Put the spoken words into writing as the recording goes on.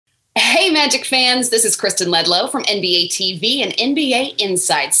Hey, Magic fans, this is Kristen Ledlow from NBA TV and NBA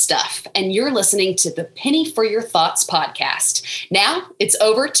Inside Stuff, and you're listening to the Penny for Your Thoughts podcast. Now, it's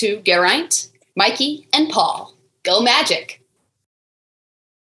over to Geraint, Mikey, and Paul. Go Magic!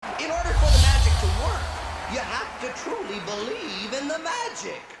 In order for the magic to work, you have to truly believe in the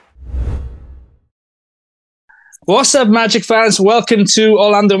magic. What's up, Magic fans? Welcome to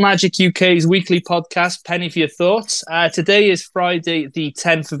Orlando Magic UK's weekly podcast, Penny for Your Thoughts. Today is Friday, the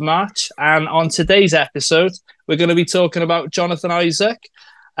 10th of March, and on today's episode, we're going to be talking about Jonathan Isaac,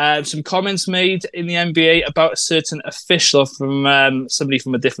 some comments made in the NBA about a certain official from somebody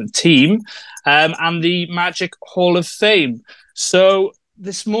from a different team, and the Magic Hall of Fame. So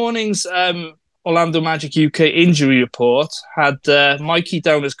this morning's Orlando Magic UK injury report had Mikey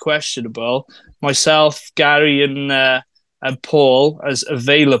down as questionable, myself, Gary, and Paul as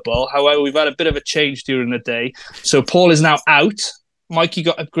available. However, we've had a bit of a change during the day. So Paul is now out. Mikey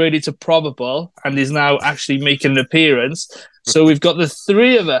got upgraded to probable and is now actually making an appearance. So we've got the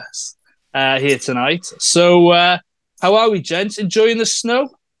three of us here tonight. So how are we, gents? Enjoying the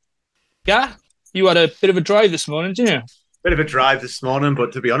snow? Yeah? You had a bit of a drive this morning, didn't you? Bit of a drive this morning,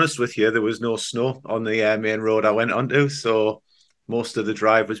 but to be honest with you, there was no snow on the main road I went onto. So most of the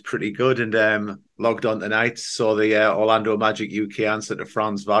drive was pretty good, and logged on tonight. Saw the Orlando Magic UK answer to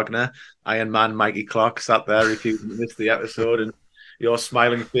Franz Wagner. Iron Man Mikey Clark sat there refusing to miss the episode, and your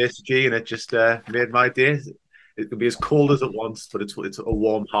smiling face, G, and it just made my day. It could be as cold as it wants, but it's a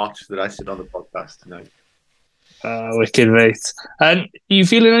warm heart that I sit on the podcast tonight. Wicked, mate. And you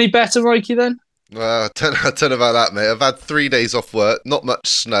feeling any better, Mikey, then? I don't know about that, mate. I've had 3 days off work, not much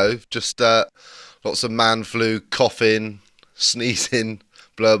snow, just lots of man flu, coughing, sneezing,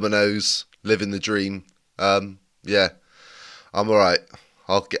 blowing my nose, living the dream. Yeah, I'm all right.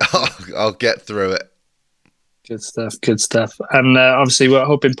 I'll get through it. Good stuff. And obviously we're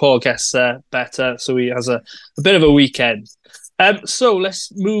hoping Paul gets better, so he has a bit of a weekend. So let's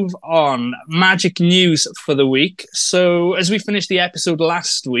move on. Magic news for the week. So as we finished the episode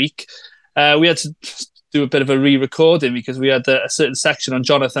last week, we had to do a bit of a re-recording because we had a certain section on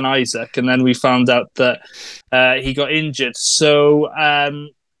Jonathan Isaac, and then we found out that he got injured. So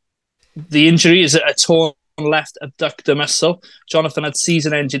the injury is a torn left abductor muscle. Jonathan had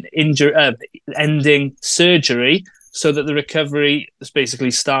season-ending ending surgery, so that the recovery has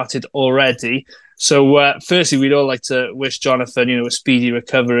basically started already. So firstly, we'd all like to wish Jonathan, a speedy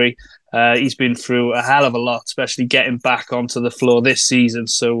recovery. He's been through a hell of a lot, especially getting back onto the floor this season.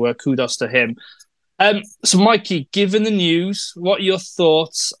 So kudos to him. So Mikey, given the news, what are your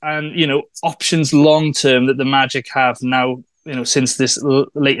thoughts and, options long-term that the Magic have now, since this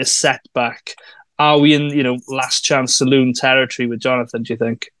latest setback? Are we in, last chance saloon territory with Jonathan, do you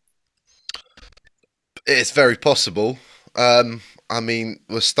think? It's very possible. We're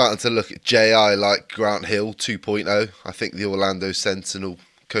starting to look at JI like Grant Hill 2.0. I think the Orlando Sentinel,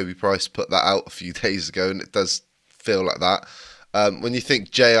 Kobe Price, put that out a few days ago, and it does feel like that. When you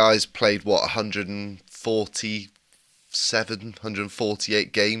think JI's played, 147,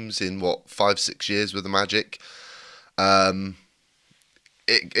 148 games in, 5-6 years with the Magic,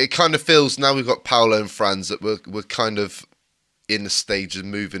 it kind of feels, now we've got Paolo and Franz, that we're kind of in the stage of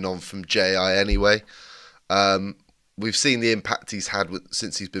moving on from JI anyway. We've seen the impact he's had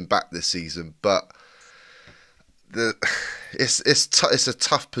since he's been back this season, but it's a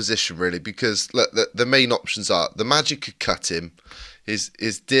tough position really, because look, the main options are the Magic could cut him. His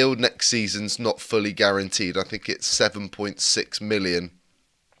deal next season's not fully guaranteed. I think it's 7.6 million.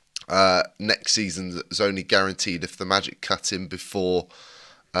 Next season is only guaranteed if the Magic cut him before.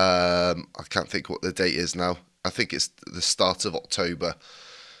 I can't think what the date is now. I think it's the start of October.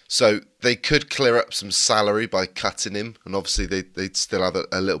 So they could clear up some salary by cutting him, and obviously they'd still have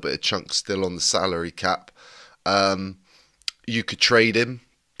a little bit of chunk still on the salary cap. You could trade him,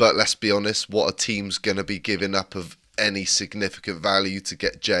 but let's be honest, what a team's going to be giving up of any significant value to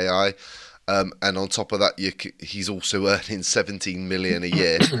get JI? And on top of that, he's also earning 17 million a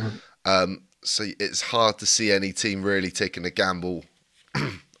year. So it's hard to see any team really taking a gamble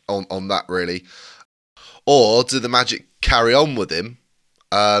on that really. Or do the Magic carry on with him?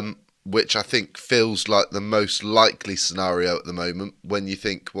 Which I think feels like the most likely scenario at the moment, when you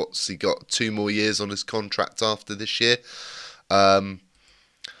think, what's he got, 2 more years on his contract after this year? I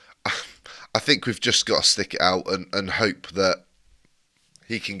think we've just got to stick it out and hope that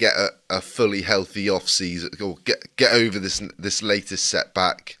he can get a fully healthy off-season, or get over this latest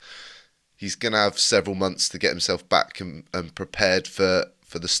setback. He's going to have several months to get himself back and prepared for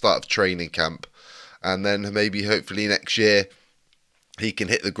the start of training camp. And then maybe hopefully next year he can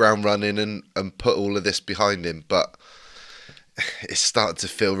hit the ground running and put all of this behind him. But it's starting to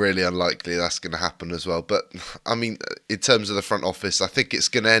feel really unlikely that's going to happen as well. But I mean, in terms of the front office, I think it's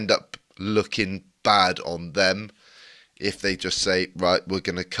going to end up looking bad on them if they just say, right, we're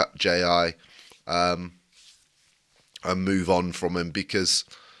going to cut JI and move on from him, because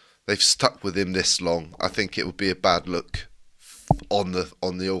they've stuck with him this long. I think it would be a bad look on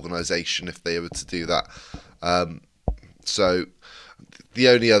the organisation if they were to do that. So the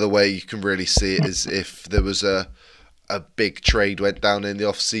only other way you can really see it is if there was a big trade went down in the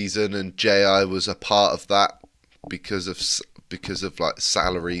off season and JI was a part of that because of like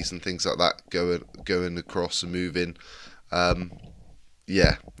salaries and things like that going across and moving. At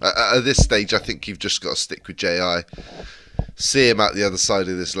this stage, I think you've just got to stick with JI, see him at the other side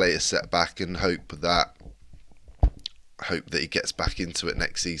of this latest setback, and hope that he gets back into it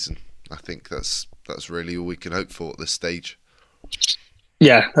next season. I think that's really all we can hope for at this stage.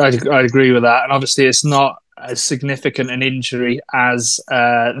 Yeah, I'd agree with that. And obviously, it's not as significant an injury as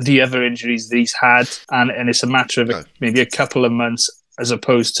the other injuries that he's had, and it's a matter of maybe a couple of months as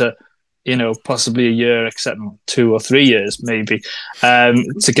opposed to, possibly a year, except 2 or 3 years maybe,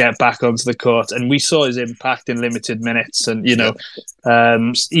 to get back onto the court. And we saw his impact in limited minutes, and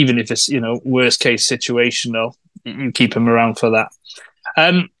even if it's worst case situational, you keep him around for that.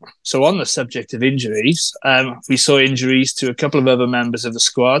 So on the subject of injuries, we saw injuries to a couple of other members of the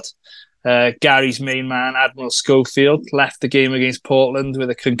squad. Gary's main man, Admiral Schofield, left the game against Portland with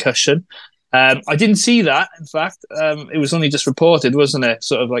a concussion. I didn't see that, in fact. It was only just reported, wasn't it?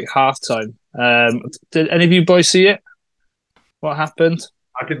 Sort of like halftime. Did any of you boys see it? What happened?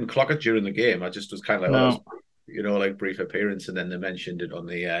 I didn't clock it during the game. I just was kind of like, brief appearance, and then they mentioned it on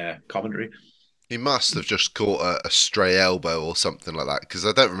the commentary. He must have just caught a stray elbow or something like that, because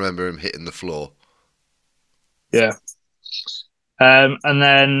I don't remember him hitting the floor. Yeah. And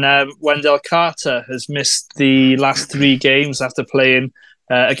then Wendell Carter has missed the last 3 games after playing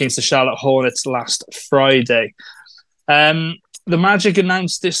against the Charlotte Hornets last Friday. The Magic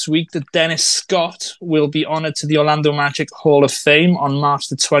announced this week that Dennis Scott will be honoured to the Orlando Magic Hall of Fame on March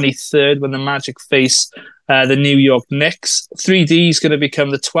the 23rd when the Magic face the New York Knicks. 3D is going to become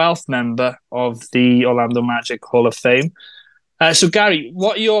the 12th member of the Orlando Magic Hall of Fame. So, Gary,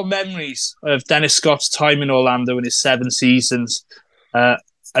 what are your memories of Dennis Scott's time in Orlando in his 7 seasons?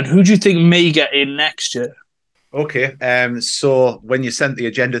 And who do you think may get in next year? Okay, so when you sent the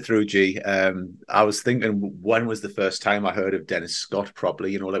agenda through, G, I was thinking, when was the first time I heard of Dennis Scott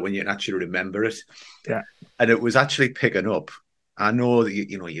properly? Like when you can actually remember it. Yeah. And it was actually picking up. I know that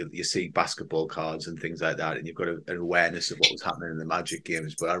you see basketball cards and things like that, and you've got an awareness of what was happening in the Magic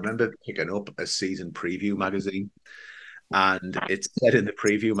games. But I remember picking up a season preview magazine, and it said in the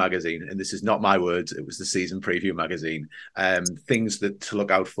preview magazine, and this is not my words, it was the season preview magazine, things to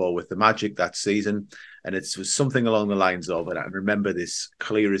look out for with the Magic that season. And it was something along the lines of, and I remember this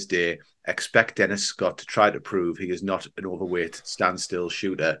clear as day, expect Dennis Scott to try to prove he is not an overweight standstill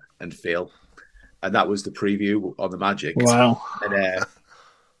shooter and fail. And that was the preview on the Magic. Wow. And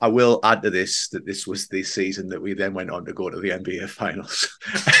I will add to this that this was the season that we then went on to go to the NBA Finals.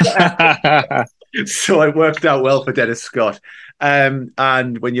 So it worked out well for Dennis Scott.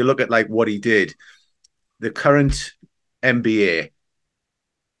 And when you look at like what he did, the current NBA,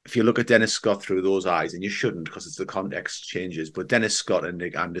 if you look at Dennis Scott through those eyes, and you shouldn't because it's the context changes, but Dennis Scott and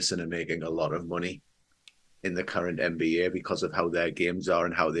Nick Anderson are making a lot of money in the current NBA because of how their games are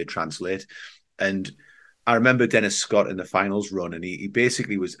and how they translate. And I remember Dennis Scott in the finals run, and he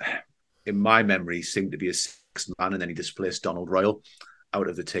basically was, in my memory, seemed to be a 6th man, and then he displaced Donald Royal out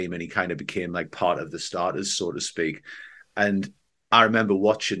of the team, and he kind of became like part of the starters, so to speak. And I remember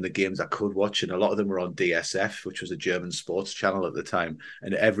watching the games I could watch, and a lot of them were on DSF, which was a German sports channel at the time.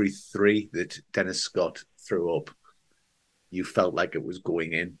 And every 3 that Dennis Scott threw up, you felt like it was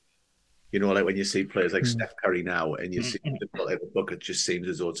going in. Like when you see players like Steph Curry now, and you see the bucket just seems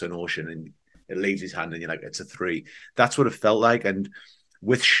as though it's an ocean, and it leaves his hand, and you're like, it's a 3. That's what it felt like. And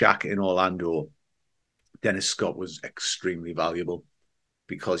with Shaq in Orlando, Dennis Scott was extremely valuable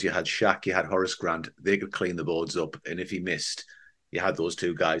because you had Shaq, you had Horace Grant, they could clean the boards up, and if he missed, you had those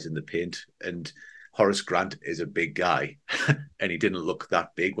 2 guys in the paint. And Horace Grant is a big guy, and he didn't look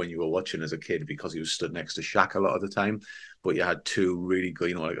that big when you were watching as a kid because he was stood next to Shaq a lot of the time. But you had 2 really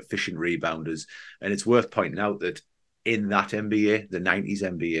good, like efficient rebounders. And it's worth pointing out that in that NBA, the 90s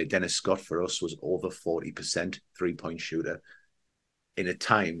NBA, Dennis Scott for us was over 40% 3-point shooter in a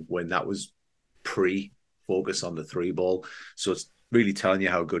time when that was pre-focus on the 3 ball. So it's really telling you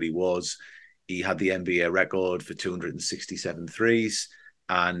how good he was. He had the NBA record for 267 threes.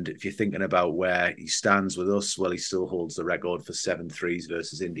 And if you're thinking about where he stands with us, well, he still holds the record for 7 threes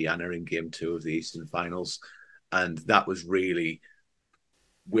versus Indiana in game 2 of the Eastern Finals. And that was really,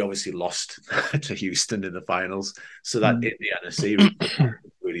 we obviously lost to Houston in the finals. So that Indiana series was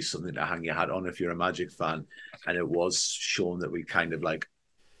really something to hang your hat on if you're a Magic fan. And it was shown that we kind of like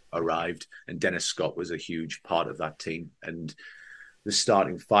arrived. And Dennis Scott was a huge part of that team. And the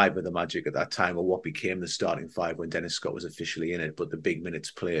starting five of the Magic at that time, or what became the starting five when Dennis Scott was officially in it, but the big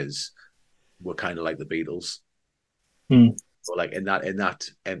minutes players were kind of like the Beatles. So like in that,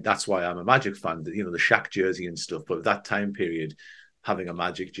 and that's why I'm a Magic fan. You know, the Shaq jersey and stuff. But at that time period, having a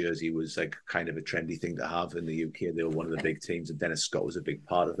Magic jersey was like kind of a trendy thing to have in the UK. They were one of the big teams, and Dennis Scott was a big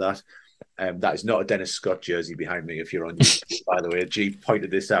part of that. That is not a Dennis Scott jersey behind me. If you're on YouTube, by the way, G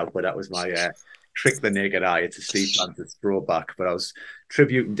pointed this out, but that was my trick the naked eye. It's a Steve Francis throwback, but I was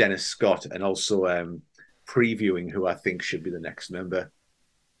tributing Dennis Scott and also previewing who I think should be the next member,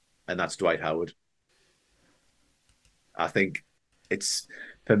 and that's Dwight Howard. I think it's,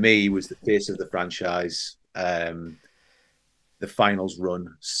 for me, he was the face of the franchise. The finals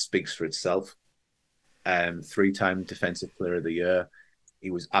run speaks for itself. 3-time Defensive Player of the Year.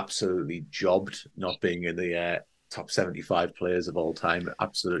 He was absolutely jobbed not being in the top 75 players of all time.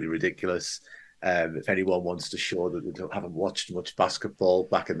 Absolutely ridiculous. If anyone wants to show that they haven't watched much basketball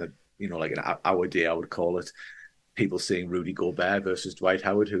back in the, you know, like our day, I would call it, people seeing Rudy Gobert versus Dwight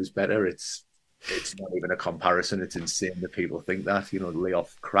Howard, who's better. It's not even a comparison. It's insane that people think that, you know, lay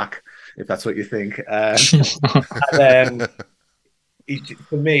off crack, if that's what you think.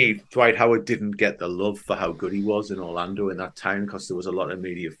 For me, Dwight Howard didn't get the love for how good he was in Orlando in that time, because there was a lot of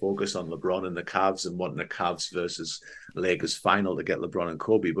media focus on LeBron and the Cavs and wanting the Cavs versus Lakers final to get LeBron and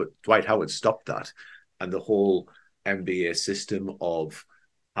Kobe. But Dwight Howard stopped that. And the whole NBA system of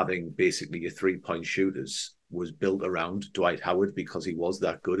having basically your 3-point shooters was built around Dwight Howard, because he was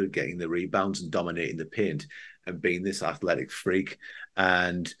that good at getting the rebounds and dominating the paint and being this athletic freak.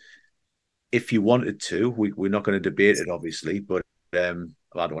 And if you wanted to, we're not going to debate it, obviously, but I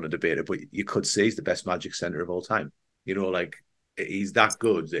don't want to debate it, but you could say he's the best Magic center of all time. You know, like, he's that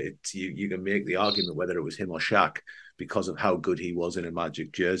good that you can make the argument whether it was him or Shaq because of how good he was in a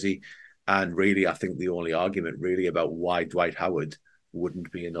Magic jersey. And really, I think the only argument really about why Dwight Howard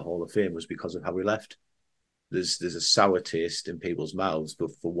wouldn't be in the Hall of Fame was because of how he left. There's a sour taste in people's mouths,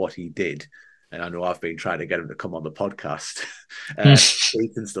 but for what he did, and I know I've been trying to get him to come on the podcast and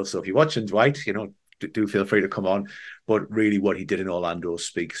stuff. So if you're watching Dwight, you know, do feel free to come on. But really what he did in Orlando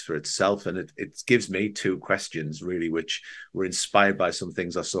speaks for itself. And it gives me 2 questions, really, which were inspired by some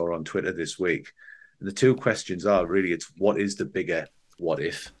things I saw on Twitter this week. And the 2 questions are really, it's what is the bigger what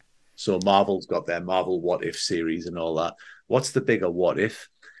if? So Marvel's got their Marvel What If series and all that. What's the bigger what if?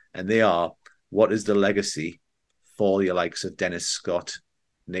 And they are, what is the legacy for the likes of Dennis Scott,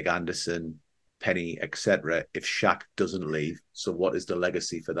 Nick Anderson, Penny, etc., if Shaq doesn't leave? So what is the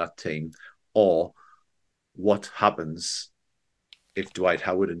legacy for that team? Or what happens if Dwight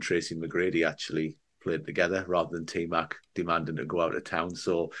Howard and Tracy McGrady actually played together rather than T-Mac demanding to go out of town?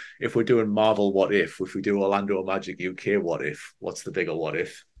 So if we're doing Marvel What If we do Orlando Magic UK What If, what's the bigger what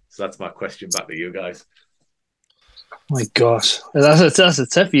if? So that's my question back to you guys. Oh my gosh, that's a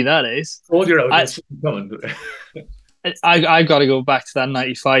toughie, that is. I got to go back to that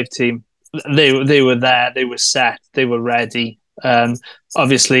 95 team. They were there, they were set, they were ready.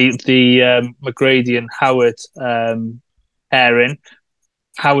 Obviously, the McGrady and Howard pairing.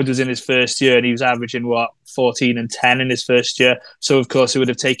 Howard was in his first year and he was averaging 14 and 10 in his first year. So of course it would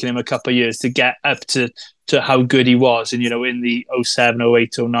have taken him a couple of years to get up to how good he was, and you know, in the 07,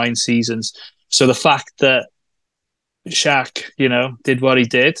 08, 09 seasons. So the fact that Shaq, you know, did what he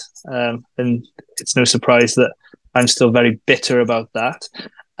did, and it's no surprise that I'm still very bitter about that.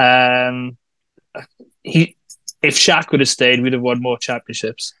 If Shaq would have stayed, we'd have won more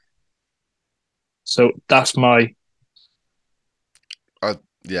championships. So that's my. I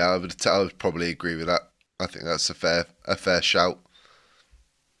would probably agree with that. I think that's a fair shout.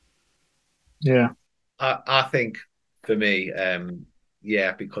 Yeah, I think for me,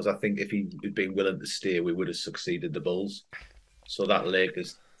 because I think if he had been willing to stay, we would have succeeded the Bulls. So that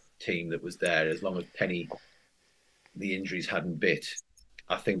Lakers team that was there, as long as Penny, the injuries hadn't bit,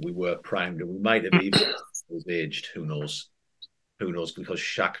 I think we were primed, and we might have even was aged. Who knows? Because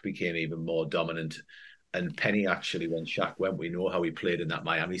Shaq became even more dominant. And Penny, actually, when Shaq went, we know how he played in that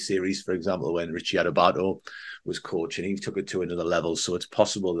Miami series, for example, when Richie Adubato was coaching. He took it to another level. So it's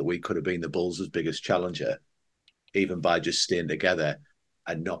possible that we could have been the Bulls' biggest challenger, even by just staying together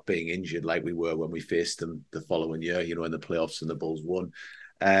and not being injured like we were when we faced them the following year, you know, in the playoffs, and the Bulls won.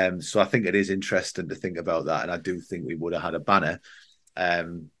 So I think it is interesting to think about that. And I do think we would have had a banner.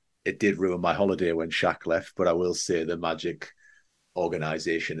 It did ruin my holiday when Shaq left, but I will say the Magic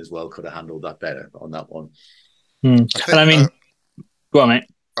organization as well could have handled that better on that one. And I mean, go on, mate.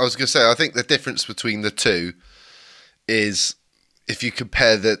 I was going to say, I think the difference between the two is if you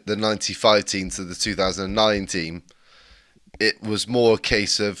compare the 95 team to the 2009 team, it was more a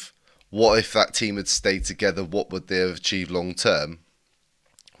case of what if that team had stayed together, what would they have achieved long term?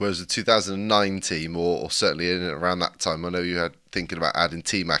 Whereas the 2009 team, or certainly in and around that time, I know you had thinking about adding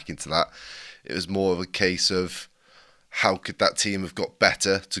T-Mac into that, it was more of a case of how could that team have got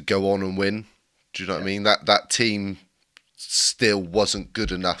better to go on and win? Do you know what I mean? That team still wasn't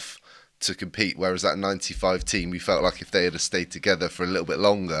good enough to compete, whereas that 95 team, we felt like if they had stayed together for a little bit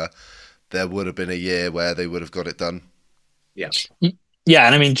longer, there would have been a year where they would have got it done. Yeah. Yeah,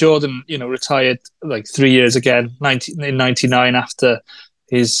 and I mean, Jordan, retired like 3 years again, in 99 after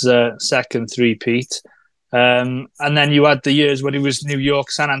his second three-peat. And then you had the years when he was New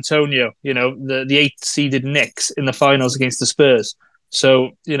York, San Antonio, the 8th-seeded Knicks in the finals against the Spurs. So,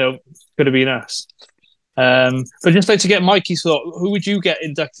 could have been us. But just like to get Mikey's thought, who would you get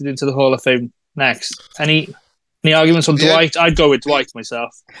inducted into the Hall of Fame next? Any arguments on Dwight? I'd go with Dwight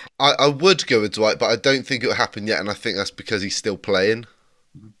myself. I would go with Dwight, but I don't think it will happen yet, and I think that's because he's still playing.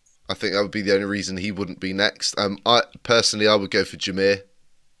 I think that would be the only reason he wouldn't be next. I would go for Jameer.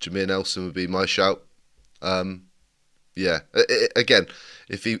 Jameer Nelson would be my shout. Again,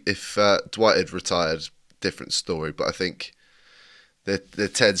 if Dwight had retired, different story. But I think there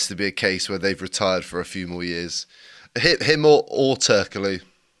tends to be a case where they've retired for a few more years. Him or Turkaloo.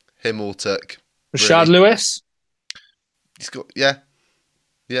 Him or Turk. Rashard really. Lewis. He's got yeah.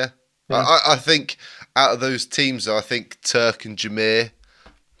 I think out of those teams, I think Turk and Jameer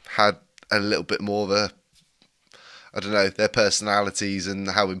had a little bit more of a, I don't know, their personalities and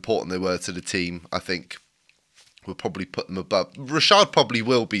how important they were to the team, I think would probably put them above. Rashard probably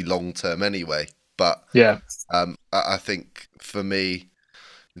will be long term anyway, but yeah, I think for me,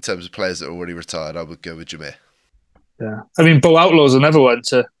 in terms of players that are already retired, I would go with Jameer. Yeah, I mean, Bo Outlaw's another one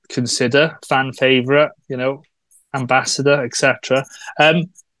to consider, fan favourite, ambassador, etc.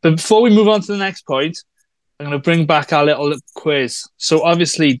 But before we move on to the next point, I'm going to bring back our little quiz. So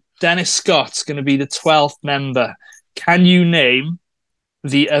obviously, Dennis Scott's going to be the 12th member. Can you name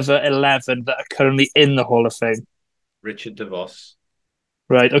the other 11 that are currently in the Hall of Fame? Richard DeVos.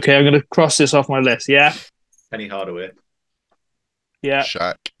 Right, okay, I'm going to cross this off my list, yeah? Penny Hardaway. Yeah.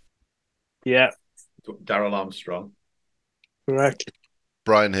 Shaq. Yeah. Darrell Armstrong. Correct.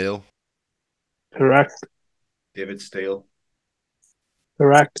 Brian Hill. Correct. David Steele.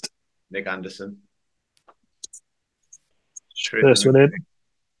 Correct. Nick Anderson. First one in.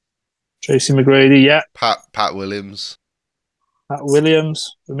 Tracy McGrady, yeah. Pat Williams. Pat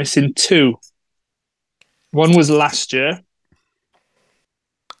Williams. We're missing 2. One was last year.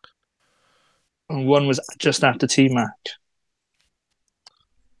 And one was just after T-Mac.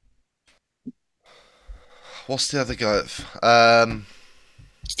 What's the other guy?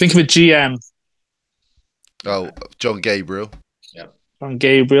 Think of a GM. Oh, John Gabriel. Yeah. John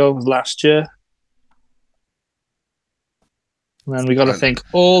Gabriel was last year. And then we got to think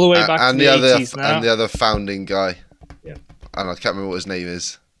all the way back to the 80s now. And the other founding guy. Yeah. And I can't remember what his name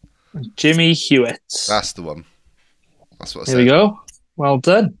is. Jimmy Hewitt. That's the one. That's what I said. Here we go. Well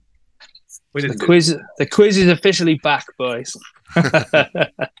done. The quiz is officially back, boys.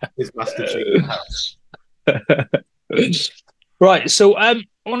 His Master Chief. Right, so I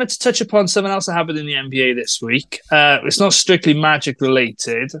wanted to touch upon something else that happened in the NBA this week. It's not strictly Magic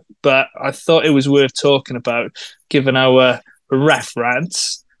related, but I thought it was worth talking about given our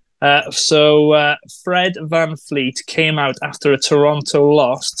reference. So Fred VanVleet came out after a Toronto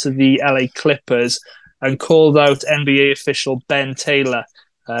loss to the LA Clippers and called out NBA official Ben Taylor,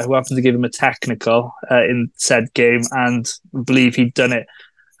 who happened to give him a technical in said game, and believe he'd done it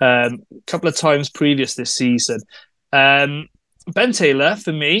a couple of times previous this season. Ben Taylor,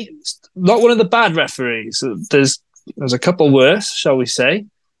 for me, not one of the bad referees. There's a couple worse, shall we say.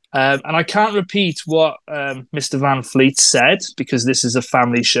 And I can't repeat what Mr. VanVleet said because this is a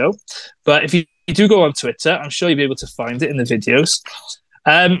family show. But if you do go on Twitter, I'm sure you'll be able to find it in the videos.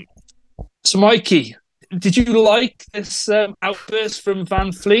 So, Mikey, did you like this outburst from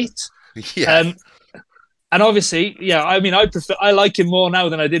VanVleet? Yeah. And obviously, yeah, I mean, I like him more now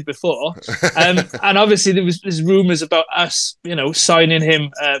than I did before. And obviously, there's rumours about us, signing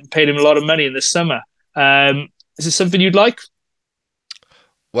him, paying him a lot of money in the summer. Is it something you'd like?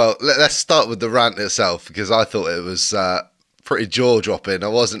 Well, let's start with the rant itself because I thought it was pretty jaw-dropping. I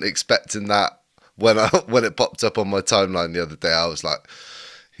wasn't expecting that when it popped up on my timeline the other day. I was like,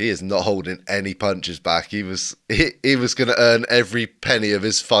 he is not holding any punches back. He was going to earn every penny of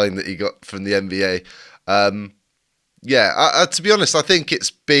his fine that he got from the NBA. To be honest, I think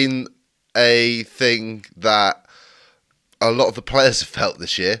it's been a thing that a lot of the players have felt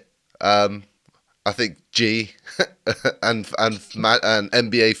this year. I think G and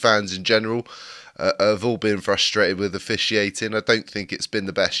NBA fans in general have all been frustrated with officiating. I don't think it's been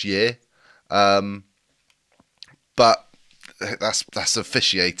the best year, but that's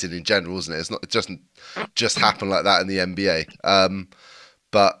officiating in general, isn't it? It doesn't just happen like that in the NBA.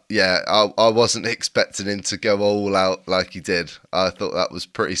 But yeah, I wasn't expecting him to go all out like he did. I thought that was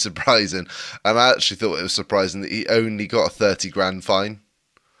pretty surprising, and I actually thought it was surprising that he only got a 30 grand fine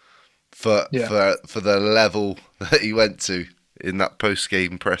for the level that he went to in that post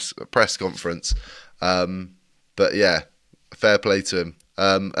game press conference. But yeah, fair play to him.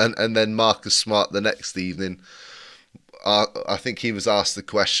 And then Marcus Smart the next evening. I think he was asked the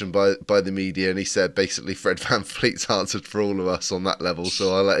question by the media, and he said basically Fred VanVleet's answered for all of us on that level,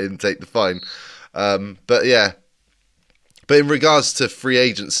 so I let him take the fine. But in regards to free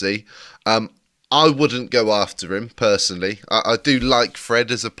agency, I wouldn't go after him personally. I do like Fred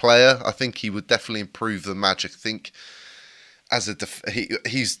as a player. I think he would definitely improve the Magic. I think as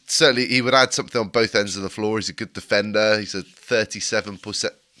he's certainly, he would add something on both ends of the floor. He's a good defender. He's a 37%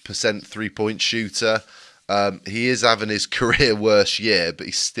 3-point shooter. He is having his career worst year, but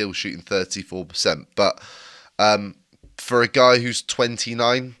he's still shooting 34%. But for a guy who's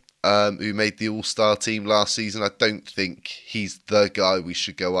 29, who made the All-Star team last season, I don't think he's the guy we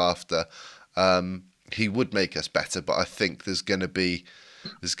should go after. He would make us better, but I think there's going to be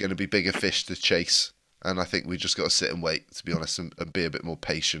bigger fish to chase, and I think we just got to sit and wait, to be honest, and be a bit more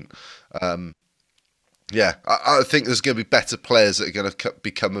patient. I think there's going to be better players that are going to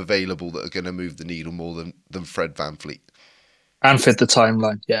become available that are going to move the needle more than Fred VanVleet. And fit the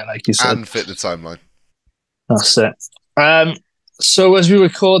timeline, yeah, like you said. And fit the timeline. That's it. So as we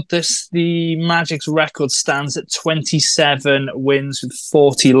record this, the Magic's record stands at 27 wins with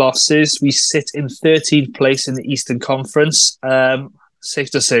 40 losses. We sit in 13th place in the Eastern Conference.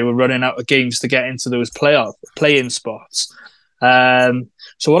 Safe to say we're running out of games to get into those play-in spots.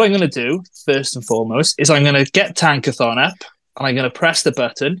 So what I'm going to do, first and foremost, is I'm going to get Tankathon up and I'm going to press the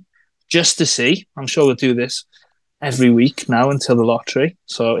button just to see. I'm sure we'll do this every week now until the lottery.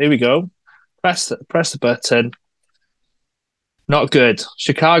 So here we go. Press the button. Not good.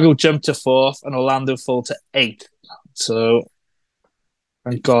 Chicago jumped to 4th and Orlando fall to 8th. So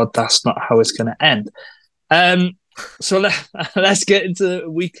thank God that's not how it's going to end. So let's get into the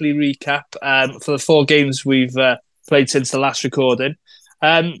weekly recap for the 4 games we've played since the last recording.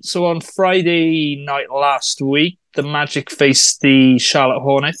 So on Friday night last week, the Magic faced the Charlotte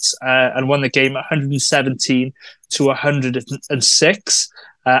Hornets and won the game 117 to 106.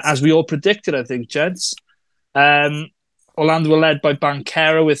 As we all predicted, I think, gents. Orlando were led by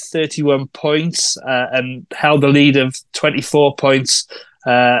Banchero with 31 points and held a lead of 24 points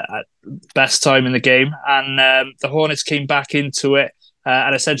at best time in the game. And the Hornets came back into it.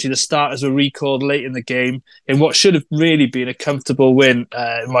 And essentially the starters were recalled late in the game in what should have really been a comfortable win,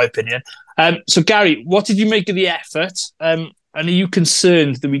 in my opinion. So, Gary, what did you make of the effort? And are you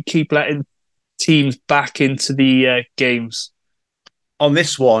concerned that we keep letting teams back into the games? On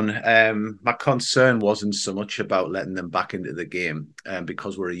this one, my concern wasn't so much about letting them back into the game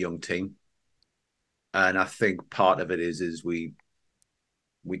because we're a young team. And I think part of it is we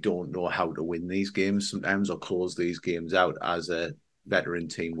don't know how to win these games sometimes or close these games out as a veteran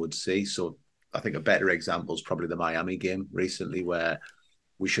team would see. So I think a better example is probably the Miami game recently where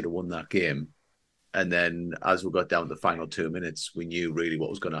we should have won that game. And then as we got down to the final 2 minutes, we knew really what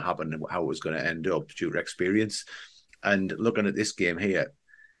was going to happen and how it was going to end up due to experience. And looking at this game here,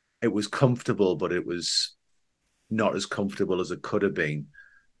 it was comfortable, but it was not as comfortable as it could have been.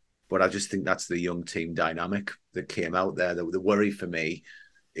 But I just think that's the young team dynamic that came out there. The worry for me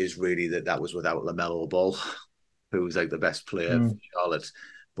is really that was without LaMelo Ball, who was like the best player for Charlotte.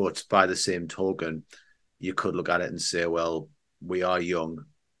 But by the same token, you could look at it and say, well, we are young.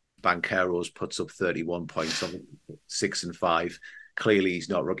 Banchero's puts up 31 points on 6 and 5. Clearly, he's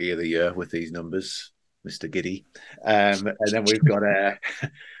not Rookie of the Year with these numbers, Mr. Giddy. And then we've got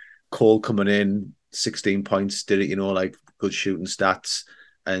Cole coming in, 16 points, did it, like good shooting stats.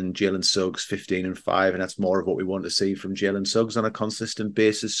 And Jalen Suggs, 15 and 5. And that's more of what we want to see from Jalen Suggs on a consistent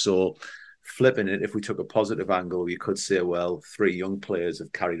basis. So flipping it, if we took a positive angle, you could say, well, 3 young players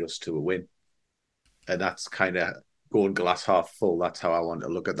have carried us to a win. And that's kind of going glass half full. That's how I want to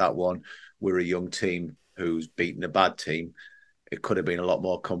look at that one. We're a young team who's beaten a bad team. It could have been a lot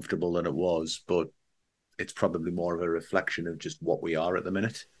more comfortable than it was, but it's probably more of a reflection of just what we are at the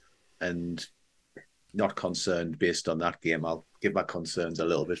minute. And not concerned based on that game. I'll give my concerns a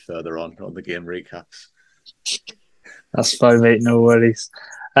little bit further on the game recaps. That's fine, mate. No worries.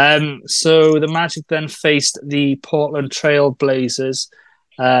 So the Magic then faced the Portland Trail Blazers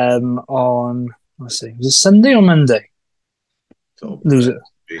on, let's see, was it Sunday or Monday? Lose it.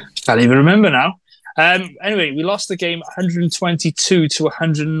 Can't even remember now. Anyway, we lost the game 122 to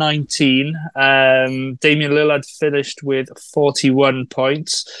 119. Damian Lillard finished with 41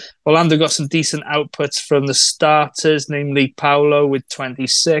 points. Orlando got some decent outputs from the starters, namely Paolo with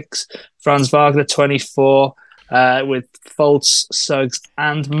 26, Franz Wagner 24, with Fultz, Suggs,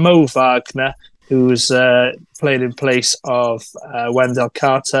 and Mo Wagner, who was playing in place of Wendell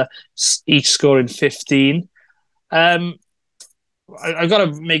Carter, each scoring 15. I got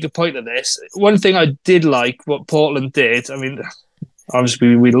to make a point of this. One thing I did like what Portland did, I mean,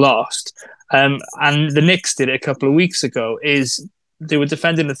 obviously we lost, and the Knicks did it a couple of weeks ago, is they were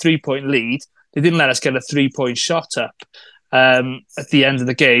defending a 3-point lead. They didn't let us get a 3-point shot up at the end of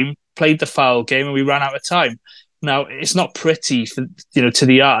the game, played the foul game, and we ran out of time. Now, it's not pretty for to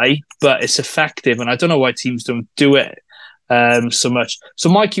the eye, but it's effective, and I don't know why teams don't do it so much. So,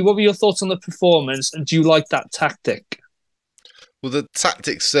 Mikey, what were your thoughts on the performance, and do you like that tactic? Well, the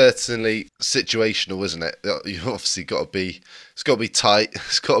tactic's certainly situational, isn't it? You've obviously got to be, it's got to be tight.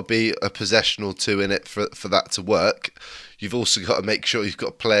 It's got to be a possession or two in it for that to work. You've also got to make sure you've got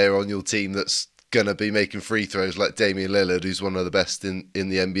a player on your team that's going to be making free throws like Damian Lillard, who's one of the best in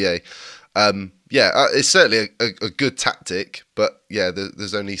the NBA. It's certainly a good tactic, but yeah,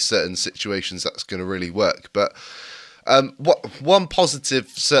 there's only certain situations that's going to really work. But one positive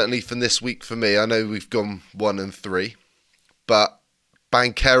certainly from this week for me, I know we've gone 1-3. But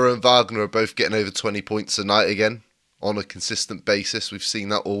Banchero and Wagner are both getting over 20 points a night again on a consistent basis. We've seen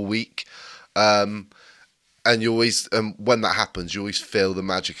that all week. And you always, when that happens, you always feel the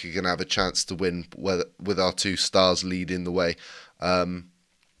Magic are going to have a chance to win with our two stars leading the way.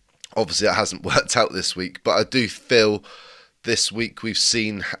 Obviously, it hasn't worked out this week, but I do feel this week we've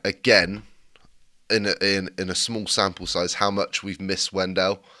seen again, in a small sample size, how much we've missed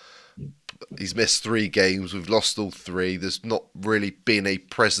Wendell. He's missed 3 games. We've lost all 3. There's not really been a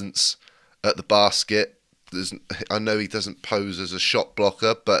presence at the basket. I know he doesn't pose as a shot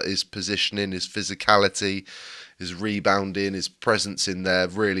blocker, but his positioning, his physicality, his rebounding, his presence in there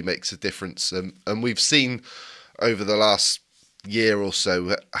really makes a difference. And we've seen over the last year or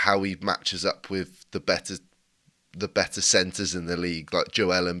so how he matches up with the better centres in the league, like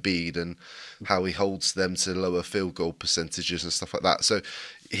Joel Embiid, and how he holds them to lower field goal percentages and stuff like that. So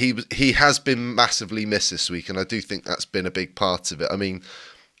he has been massively missed this week, and I do think that's been a big part of it. I mean,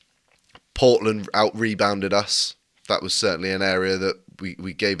 Portland out-rebounded us. That was certainly an area that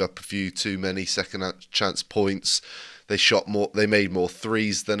we gave up a few too many second chance points. They shot more. They made more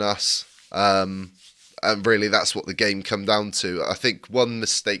threes than us. And really, that's what the game come down to. I think one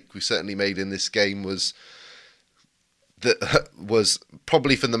mistake we certainly made in this game was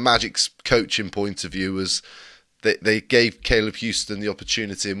probably from the Magic's coaching point of view, was they gave Caleb Houston the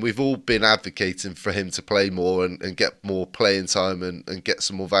opportunity, and we've all been advocating for him to play more and get more playing time and get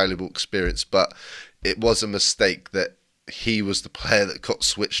some more valuable experience. But it was a mistake that he was the player that got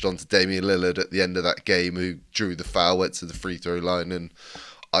switched on to Damian Lillard at the end of that game, who drew the foul, went to the free throw line and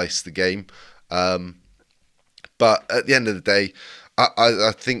iced the game. But at the end of the day,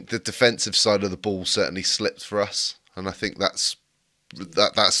 I think the defensive side of the ball certainly slipped for us. And I think that's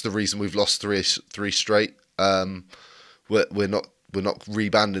the reason we've lost three straight. We're not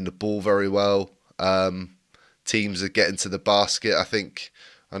rebounding the ball very well. Teams are getting to the basket.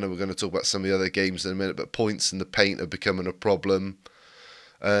 I know we're going to talk about some of the other games in a minute, but points in the paint are becoming a problem.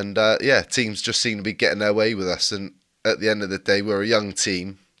 And teams just seem to be getting their way with us. And at the end of the day, we're a young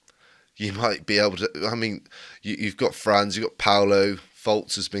team. You might be able to. I mean, you've got Franz, you've got Paolo.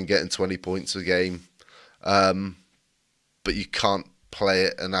 Fultz has been getting 20 points a game. But you can't play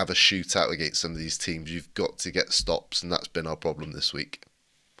it and have a shootout against some of these teams. You've got to get stops, and that's been our problem this week.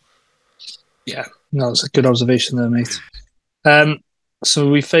 Yeah, no, it's a good observation there, mate. So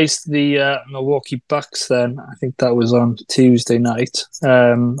we faced the Milwaukee Bucks then. I think that was on Tuesday night.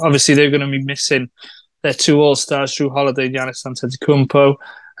 Obviously, they're going to be missing their 2 All-Stars, Jrue Holiday and Giannis Antetokounmpo.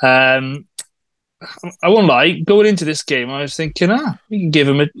 I won't lie, going into this game, I was thinking, we can give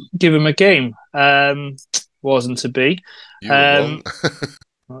him a game. Wasn't to be. You were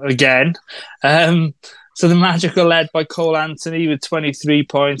wrong. Again. So the Magic are led by Cole Anthony with 23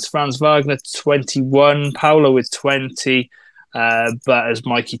 points, Franz Wagner 21, Paolo with 20. But as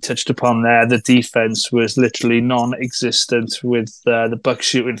Mikey touched upon there, the defense was literally non-existent, with the Bucks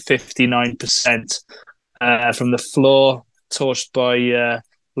shooting 59% from the floor, torched by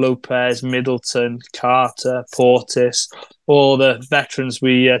Lopez, Middleton, Carter, Portis, all the veterans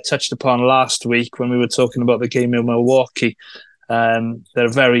we touched upon last week when we were talking about the game in Milwaukee. They're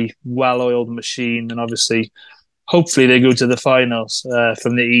a very well-oiled machine, and obviously, hopefully, they go to the finals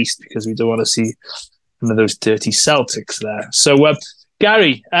from the East, because we don't want to see one of those dirty Celtics there. So,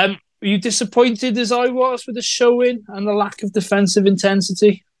 Gary, were you disappointed as I was with the showing and the lack of defensive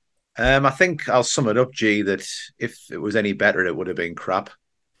intensity? I think I'll sum it up, G, that if it was any better, it would have been crap.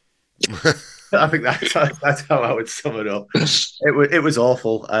 I think that's how I would sum it up. It was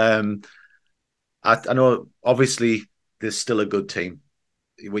awful. I know, obviously, there's still a good team.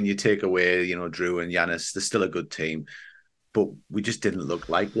 When you take away, Drew and Giannis, there's still a good team, but we just didn't look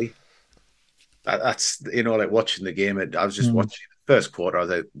likely. That's, like watching the game. I was just watching the first quarter. I was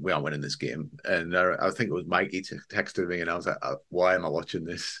like, we aren't winning this game. And I think it was Mikey texted me, and I was like, why am I watching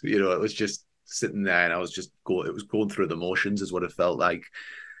this? It was just sitting there, and I was just it was going through the motions, is what it felt like.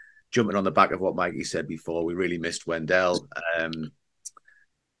 Jumping on the back of what Mikey said before, we really missed Wendell.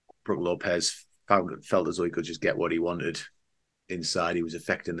 Brook Lopez felt as though he could just get what he wanted inside. He was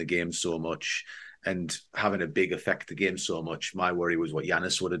affecting the game so much and having a big effect the game so much. My worry was what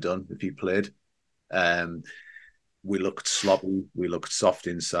Giannis would have done if he played. We looked sloppy. We looked soft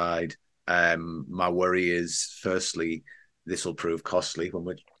inside. My worry is, firstly, this will prove costly when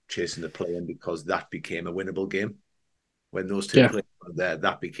we're chasing the play-in, because that became a winnable game. When those two players were there,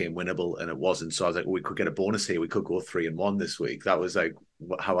 that became winnable, and it wasn't. So I was like, we could get a bonus here. We could go 3-1 this week. That was like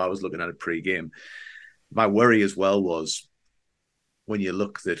how I was looking at it pre-game. My worry as well was, when you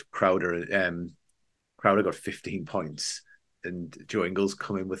look that Crowder got 15 points, and Joe Ingles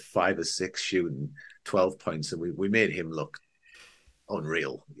come in with 5 or 6 shooting 12 points, and we made him look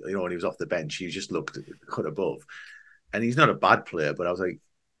unreal. When he was off the bench, he just looked cut above. And he's not a bad player, but I was like,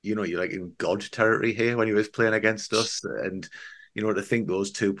 you're like in God territory here when he was playing against us. And, to think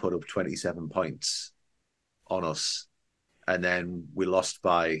those two put up 27 points on us, and then we lost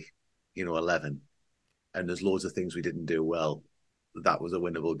by, 11, and there's loads of things we didn't do well. That was a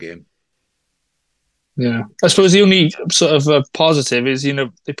winnable game. Yeah. I suppose the only sort of positive is,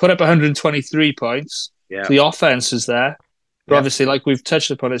 they put up 123 points. Yeah. The offense is there. But obviously, like we've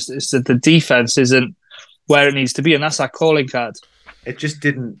touched upon, it's that the defense isn't where it needs to be, and that's our calling card. It just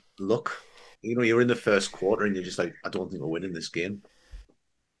didn't look. You're in the first quarter, and you're just like, I don't think we're winning this game.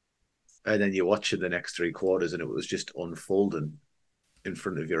 And then you're watching the next 3 quarters, and it was just unfolding in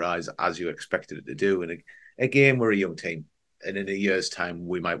front of your eyes as you expected it to do. And again, we're a young team, and in a year's time,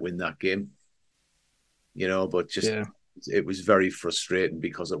 we might win that game. But it was very frustrating,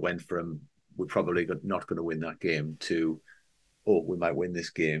 because it went from, we're probably not going to win that game, to, we might win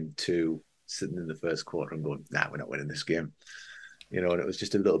this game, to sitting in the first quarter and going, nah, we're not winning this game. And it was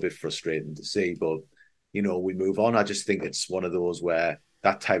just a little bit frustrating to see. But, we move on. I just think it's one of those where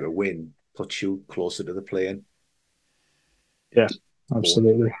that type of win puts you closer to the play-in. Yeah,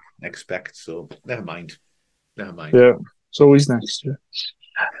 absolutely. Expect. So never mind. Yeah, it's always next year.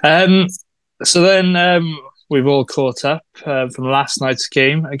 So then we've all caught up from last night's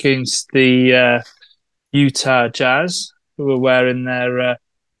game against the Utah Jazz, who were wearing their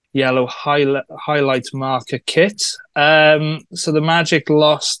yellow highlight marker kit. So the Magic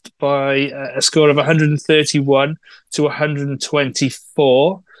lost by a score of 131 to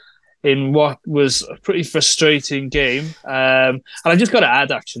 124 in what was a pretty frustrating game. And I just got to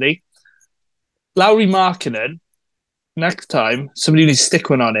add, actually, Lauri Markkanen, next time somebody needs to stick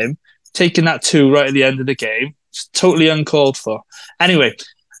one on him, taking that 2 right at the end of the game. It's totally uncalled for. Anyway,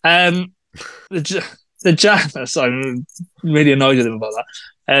 the Jazz, I'm really annoyed with him about that.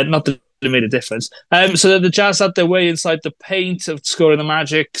 Not that it made a difference. So the Jazz had their way inside the paint of scoring the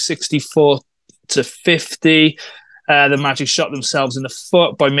Magic 64 to 50. The Magic shot themselves in the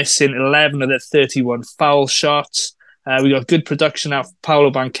foot by missing 11 of their 31 foul shots. We got good production out of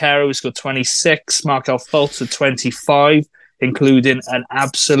Paolo Banchero, who scored 26, Markelle Fultz at 25, including an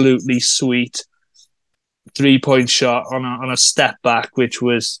absolutely sweet 3-point shot on a step back, which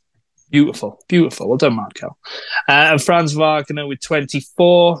was beautiful. Well done, Markelle. And Franz Wagner with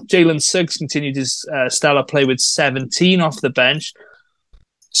 24. Jalen Suggs continued his stellar play with 17 off the bench.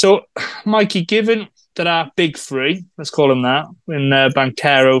 So, Mikey, given that our big three, let's call them that, when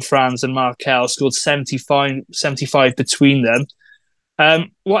Banchero, Franz and Markelle scored 75 between them,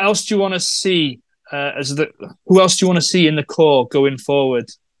 what else do you want to see? Who else do you want to see in the core going forward?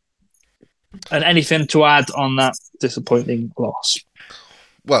 And anything to add on that disappointing loss?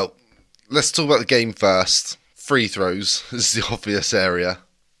 Well, let's talk about the game first. Free throws is the obvious area.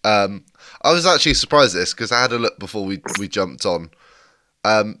 I was actually surprised at this because I had a look before we jumped on.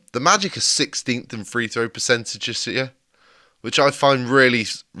 The Magic are 16th in free throw percentage this year, which I find really,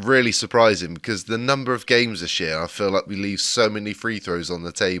 really surprising because the number of games this year, I feel like we leave so many free throws on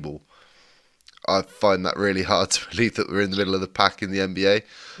the table. I find that really hard to believe that we're in the middle of the pack in the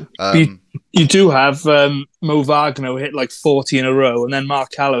NBA. You do have Mo Wagner hit like 40 in a row, and then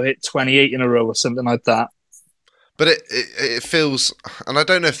Mark Callow hit 28 in a row or something like that. But it feels, and I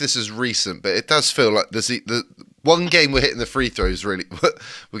don't know if this is recent, but it does feel like the one game we're hitting the free throws really,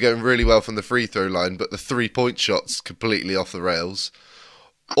 we're going really well from the free throw line, but the 3-point shots completely off the rails.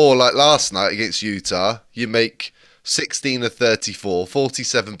 Or like last night against Utah, you make 16 of 34,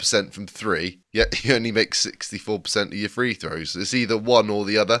 47% from three, yet you only make 64% of your free throws. It's either one or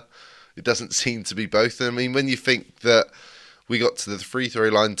the other. It doesn't seem to be both. I mean, when you think that we got to the free throw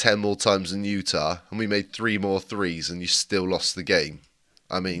line 10 more times in Utah and we made 3 more threes and you still lost the game.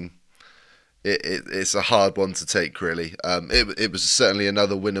 I mean, it's a hard one to take, really. It was certainly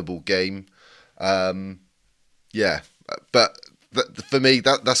another winnable game. Yeah, but for me,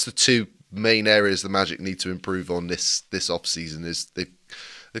 that's the two main areas the Magic need to improve on this off season. Is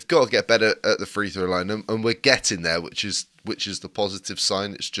they've got to get better at the free throw line, and we're getting there, which is the positive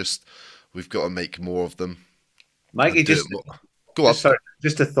sign. It's just we've got to make more of them. Mikey, go on. Sorry,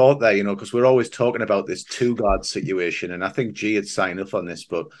 just a thought there, because we're always talking about this two guard situation, and I think G had signed up on this,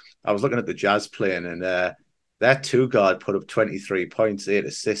 but I was looking at the Jazz playing, and that two guard put up 23 points, 8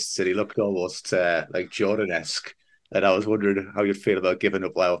 assists, and he looked almost like Jordan-esque. And I was wondering how you'd feel about giving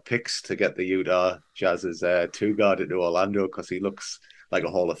up our picks to get the Utah Jazz's two guard into Orlando, because he looks like a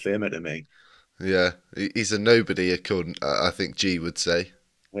Hall of Famer to me. Yeah, he's a nobody, according I think G would say.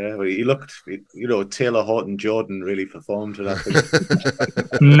 Yeah, well, he looked, Taylor Horton Jordan really performed. And I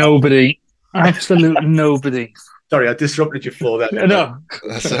think Nobody. Absolute nobody. Sorry, I disrupted your flow there. No.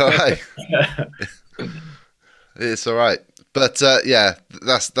 That's all right. It's all right. But yeah,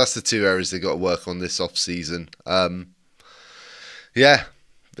 that's the two areas they got to work on this off season. Yeah, it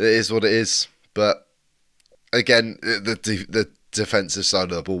is what it is. But again, the defensive side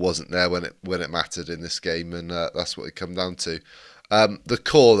of the ball wasn't there when it mattered in this game, and that's what it come down to. The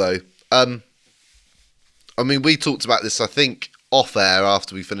core, though, I mean, we talked about this, I think, off air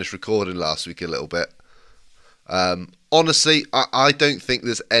after we finished recording last week a little bit. Honestly, I don't think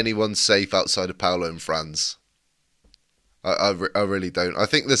there's anyone safe outside of Paolo and Franz. I really don't. I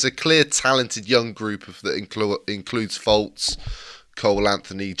think there's a clear, talented young group that includes Fultz, Cole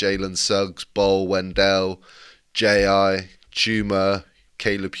Anthony, Jalen Suggs, Bol, Wendell, J.I., Chuma,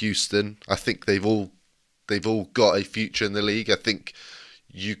 Caleb Houston. I think they've all got a future in the league. I think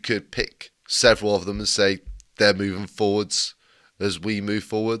you could pick several of them and say they're moving forwards as we move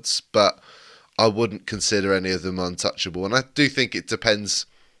forwards, but I wouldn't consider any of them untouchable. And I do think it depends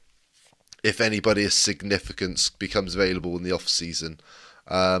if anybody of significance becomes available in the off season.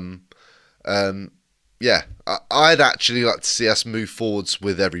 Yeah, I'd actually like to see us move forwards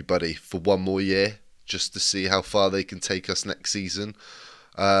with everybody for one more year, just to see how far they can take us next season.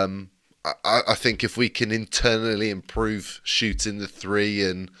 I think if we can internally improve shooting the three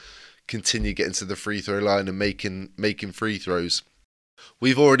and continue getting to the free throw line and making free throws,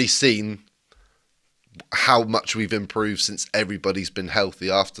 we've already seen how much we've improved since everybody's been healthy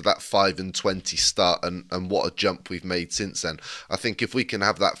after that 5-20 start, and what a jump we've made since then. I think if we can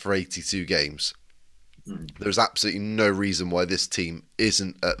have that for 82 games, there's absolutely no reason why this team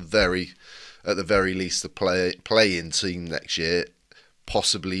isn't at the very least a play-in team next year,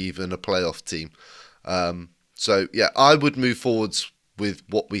 possibly even a playoff team. So yeah, I would move forwards with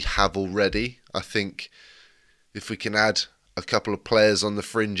what we have already. I think if we can add a couple of players on the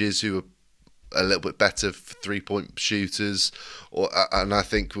fringes who are a little bit better for 3-point shooters, and I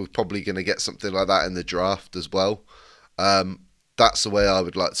think we're probably going to get something like that in the draft as well. That's the way I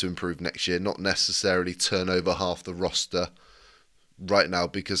would like to improve next year, not necessarily turn over half the roster right now,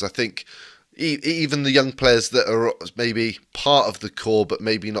 because I think even the young players that are maybe part of the core but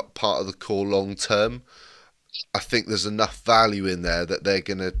maybe not part of the core long term, I think there's enough value in there that they're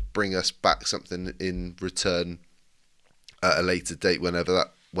going to bring us back something in return at a later date, whenever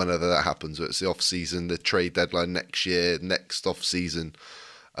that happens. Whether it's the off season, the trade deadline next year, next off season.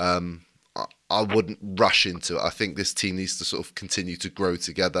 I wouldn't rush into it. I think this team needs to sort of continue to grow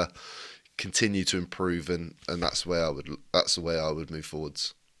together, continue to improve, and that's the way I would move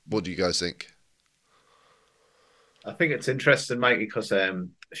forwards. What do you guys think? I think it's interesting, Mikey, because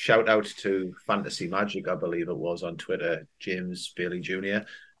shout out to Fantasy Magic, I believe it was, on Twitter, James Bailey Jr.,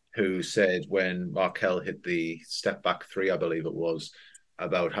 who said when Markel hit the step back three, I believe it was,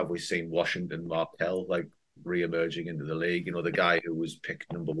 about have we seen Washington Markel like re-emerging into the league? The guy who was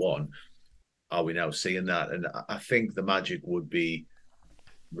picked number one. Are we now seeing that? And I think the Magic would be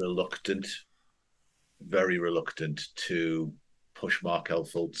reluctant, very reluctant, to push Markel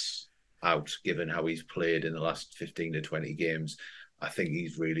Fultz out, given how he's played in the last 15 to 20 games. I think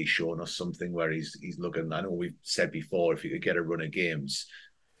he's really shown us something where he's looking. I know we've said before, if he could get a run of games,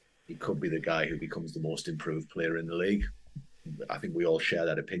 he could be the guy who becomes the most improved player in the league. I think we all share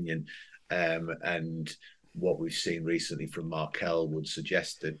that opinion. And what we've seen recently from Markel would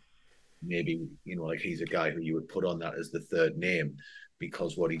suggest that maybe, like he's a guy who you would put on that as the third name,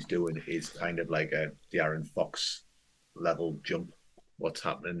 because what he's doing is kind of like a De'Aaron Fox level jump. What's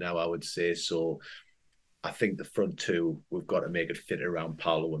happening now, I would say. So I think the front two, we've got to make it fit around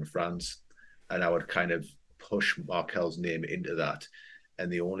Paolo and Franz. And I would kind of push Markel's name into that.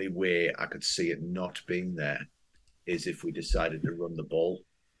 And the only way I could see it not being there is if we decided to run the ball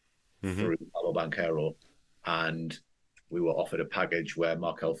through Paolo Banchero, and we were offered a package where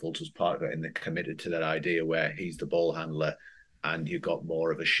Markel Fultz was part of it, and they committed to that idea where he's the ball handler and you got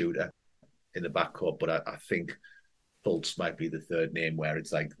more of a shooter in the backcourt. But I think Fultz might be the third name, where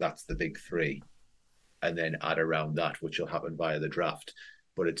it's like that's the big three, and then add around that, which will happen via the draft.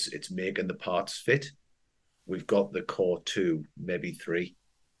 But it's making the parts fit. We've got the core two, maybe three,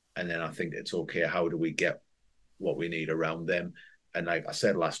 and then I think it's okay. How do we get what we need around them? And like I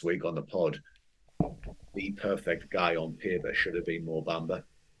said last week on the pod, the perfect guy on paper should have been Mo Bamba.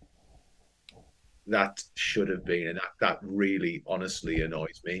 That should have been, and that really honestly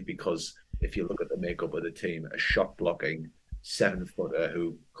annoys me, because if you look at the makeup of the team, a shot blocking 7-footer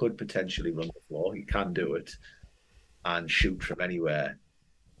who could potentially run the floor, he can do it, and shoot from anywhere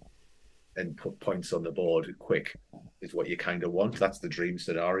and put points on the board quick is what you kind of want. That's the dream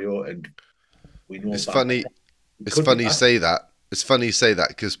scenario. And we know it's funny. It's funny you say that. It's funny you say that,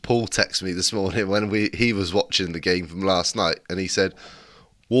 because Paul texted me this morning when he was watching the game from last night, and he said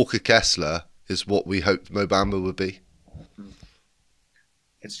Walker Kessler is what we hoped Mo Bamba would be.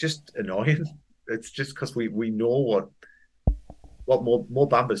 It's just annoying. It's just because we know what Mo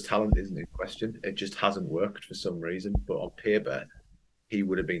Bamba's talent isn't in question. It just hasn't worked for some reason. But on paper, he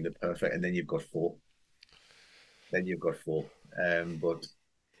would have been the perfect. And then you've got four. But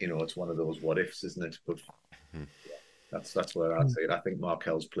it's one of those what ifs, isn't it? But that's where I'd say it. I think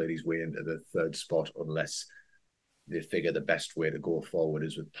Markel's played his way into the third spot, unless they figure the best way to go forward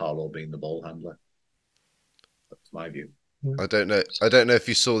is with Paolo being the ball handler. That's my view. I don't know if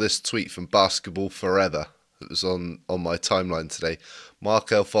you saw this tweet from Basketball Forever. It was on my timeline today.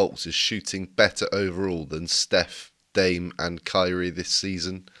 Markel Fultz is shooting better overall than Steph, Dame, and Kyrie this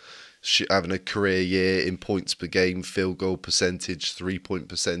season. Having a career year in points per game, field goal percentage, 3-point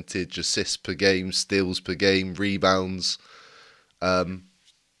percentage, assists per game, steals per game, rebounds, and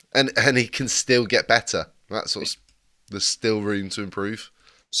he can still get better. There's still room to improve.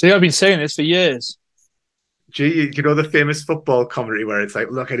 See, I've been saying this for years. Gee, the famous football commentary where it's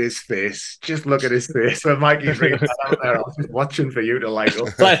like, look at his face, just look at his face. When Mikey's reading that out there, I was just watching for you to light up.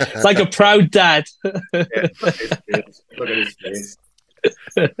 like a proud dad. Yeah, look at his face.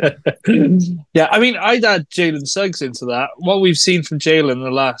 Yeah, I mean, I'd add Jalen Suggs into that. What we've seen from Jalen in the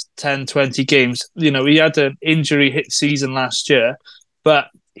last 10, 20 games, he had an injury hit season last year, but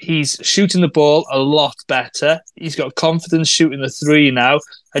he's shooting the ball a lot better. He's got confidence shooting the three now.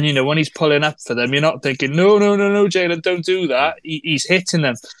 And, when he's pulling up for them, you're not thinking, no, Jalen, don't do that. He's hitting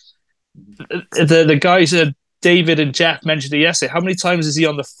them. The guys, David and Jeff mentioned it yesterday. How many times is he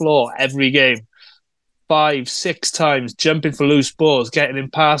on the floor every game? 5, 6 times, jumping for loose balls, getting in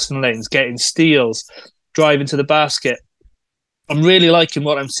passing lanes, getting steals, driving to the basket. I'm really liking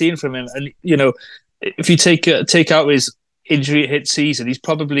what I'm seeing from him. And, if you take out his injury hit season, he's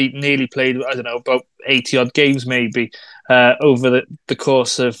probably nearly played, about 80-odd games maybe over the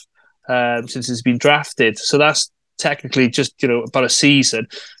course of since he's been drafted. So that's technically just, about a season.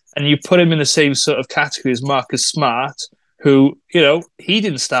 And you put him in the same sort of category as Marcus Smart, who, he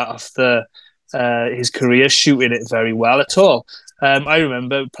didn't start off his career shooting it very well at all. I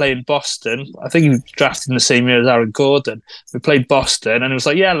remember playing Boston. I think he was drafted in the same year as Aaron Gordon. We played Boston, and it was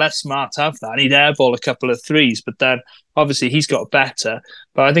like, yeah, let Smart have that. And he'd airball a couple of threes, but then obviously he's got better.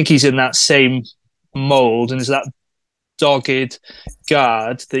 But I think he's in that same mold, and is that dogged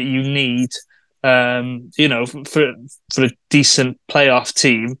guard that you need, for a decent playoff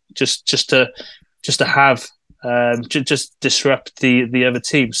team, just to have. Just disrupt the other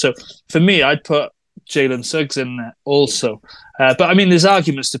team. So for me, I'd put Jalen Suggs in there also. But I mean, there's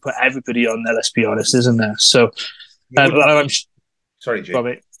arguments to put everybody on there, let's be honest, isn't there? So, sorry, Jay.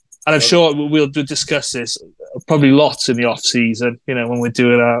 Bobby, and I'm sure we'll discuss this probably lots in the off season, when we're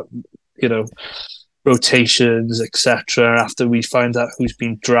doing our, rotations, etc. After we find out who's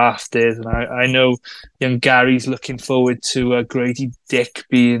been drafted. And I know young Gary's looking forward to Grady Dick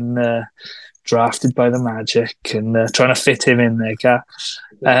being drafted by the Magic and trying to fit him in there, Gar.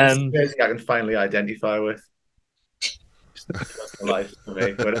 I can finally identify with. life for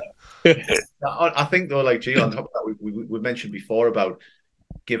me. But I think though, like G, on top of that, we mentioned before about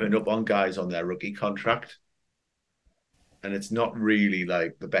giving up on guys on their rookie contract, and it's not really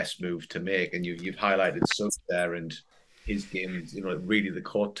like the best move to make. And you've highlighted Suggs there and his games, really the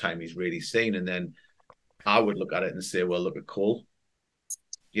court time he's really seen. And then I would look at it and say, well, look at Cole.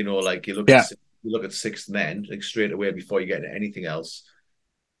 Like you look at sixth men, like straight away before you get into anything else.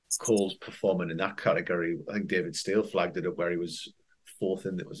 Cole's performing in that category. I think David Steele flagged it up where he was fourth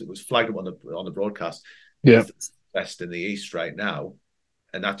in. It was flagged up on the broadcast. Yeah, best in the East right now,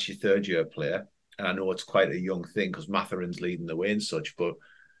 and that's your third year player. And I know it's quite a young thing because Matherin's leading the way and such, but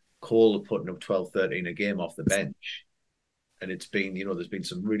Cole are putting up 12, 13 a game off the bench. And it's been, there's been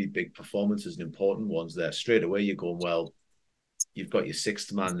some really big performances and important ones there. Straight away, you're going, well, you've got your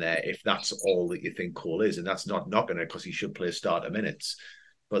sixth man there if that's all that you think Cole is. And that's not knocking it because he should play starter minutes.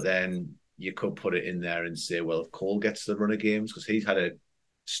 But then you could put it in there and say, well, if Cole gets the run of games, because he's had a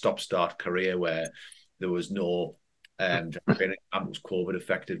stop-start career where there was no training camp, was COVID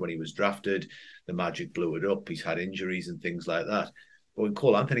affected when he was drafted. The Magic blew it up. He's had injuries and things like that. But when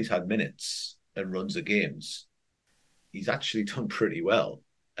Cole Anthony's had minutes and runs of games, he's actually done pretty well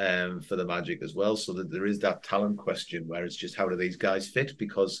for the Magic as well. So that there is that talent question where it's just how do these guys fit?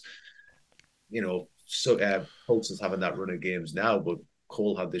 Because, Fultz is having that run of games now, but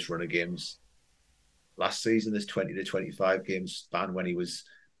Cole had this run of games last season, this 20 to 25 game span when he was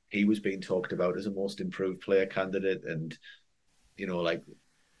being talked about as a most improved player candidate and, like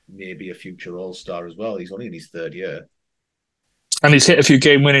maybe a future all-star as well. He's only in his third year. And he's hit a few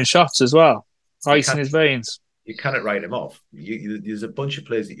game-winning shots as well. Ice in his veins. You cannot write him off. There's a bunch of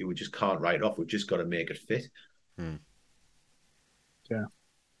players that you just can't write off. We've just got to make it fit. Yeah,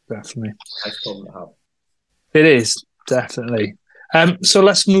 definitely. Nice problem to have. It is, definitely. So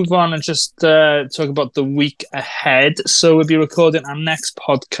let's move on and just talk about the week ahead. So we'll be recording our next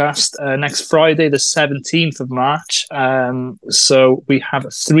podcast next Friday, the 17th of March. So we have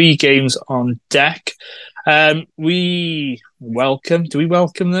 3 games on deck. Do we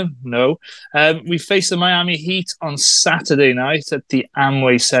welcome them? No. We face the Miami Heat on Saturday night at the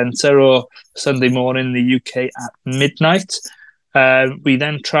Amway Center, or Sunday morning in the UK at midnight. We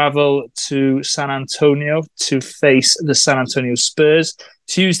then travel to San Antonio to face the San Antonio Spurs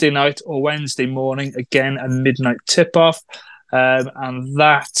Tuesday night or Wednesday morning, again a midnight tip-off, and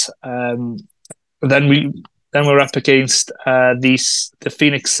that then we're up against the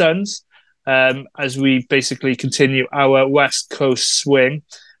Phoenix Suns as we basically continue our West Coast swing.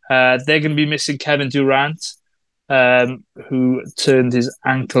 They're going to be missing Kevin Durant, who turned his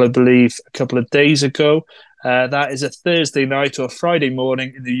ankle, I believe, a couple of days ago. That is a Thursday night or a Friday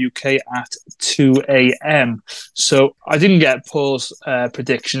morning in the UK at 2 a.m. So I didn't get Paul's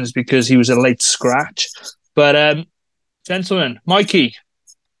predictions because he was a late scratch. But, gentlemen, Mikey,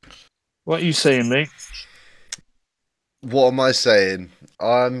 what are you saying, mate? What am I saying?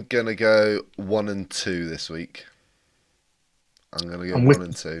 I'm going to go 1-2 this week. I'm going to go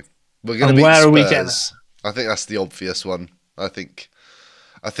 1-2. We're going to beat Spurs. Are we getting? I think that's the obvious one. I think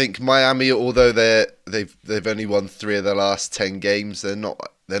Miami, although they've only won 3 of their last 10 games, they're not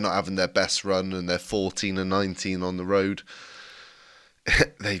having their best run, and they're 14-19 on the road.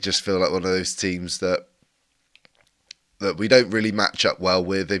 They just feel like one of those teams that we don't really match up well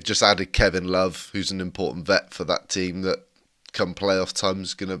with. They've just added Kevin Love, who's an important vet for that team that come playoff time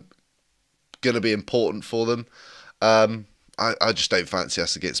is gonna be important for them. I just don't fancy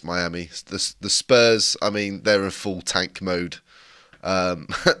us against Miami. The Spurs, I mean, they're in full tank mode.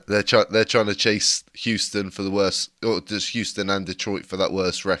 They're trying to chase Houston for the worst, or just Houston and Detroit for that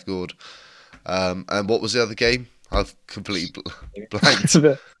worst record. And what was the other game? I've completely blanked.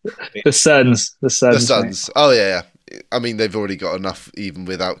 The Suns. The Suns. Oh yeah. I mean, they've already got enough even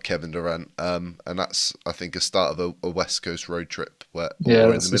without Kevin Durant. And that's, I think, a start of a West Coast road trip where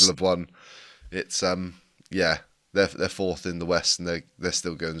we're in the middle of one. It's they're fourth in the West and they're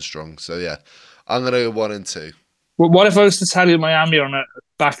still going strong. So yeah, I'm gonna go 1-2. Well, what if I was to tell you Miami on a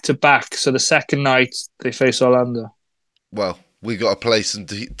back-to-back? So the second night they face Orlando. Well, we got to play some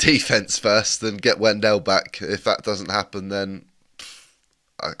defense first and get Wendell back. If that doesn't happen, then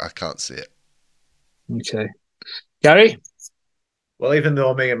I can't see it. Okay, Gary. Well, even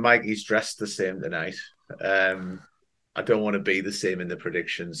though me and Mikey's dressed the same tonight, I don't want to be the same in the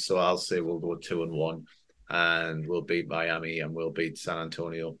predictions. So I'll say we'll go 2-1, and we'll beat Miami and we'll beat San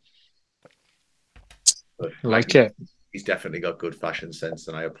Antonio. But like it. He's definitely got good fashion sense,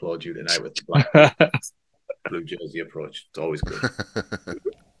 and I applaud you tonight with the black blue jersey approach. It's always good.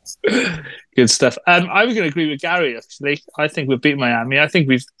 Good stuff. I'm going to agree with Gary, actually. I think we've beat Miami. I think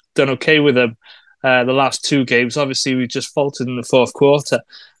we've done okay with them. the last two games. Obviously, we just faltered in the fourth quarter.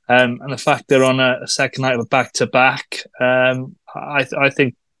 And the fact they're on a second night of a back-to-back, I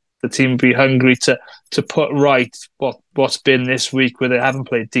think the team will be hungry to put right what's been this week where they haven't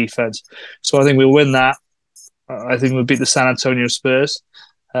played defense. So I think we'll win that. I think we'll beat the San Antonio Spurs.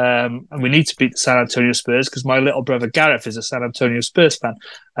 And we need to beat the San Antonio Spurs because my little brother Gareth is a San Antonio Spurs fan,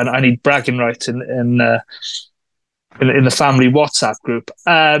 and I need bragging rights in the family WhatsApp group.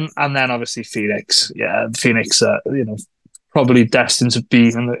 And then obviously Phoenix. Yeah, Phoenix, probably destined to be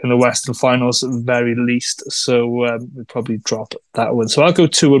in the Western Finals at the very least. So we'll probably drop that one. So I'll go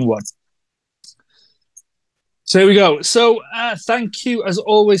 2-1. So here we go. So thank you as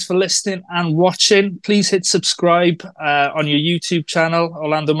always for listening and watching. Please hit subscribe on your YouTube channel,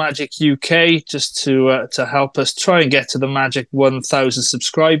 Orlando Magic UK, just to help us try and get to the magic 1,000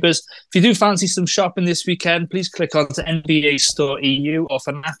 subscribers. If you do fancy some shopping this weekend, please click on to NBA Store EU or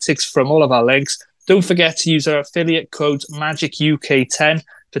Fanatics from all of our links. Don't forget to use our affiliate code MAGICUK10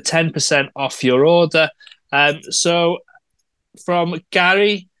 for 10% off your order. So from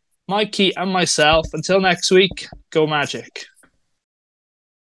Gary, Mikey and myself, until next week, go Magic.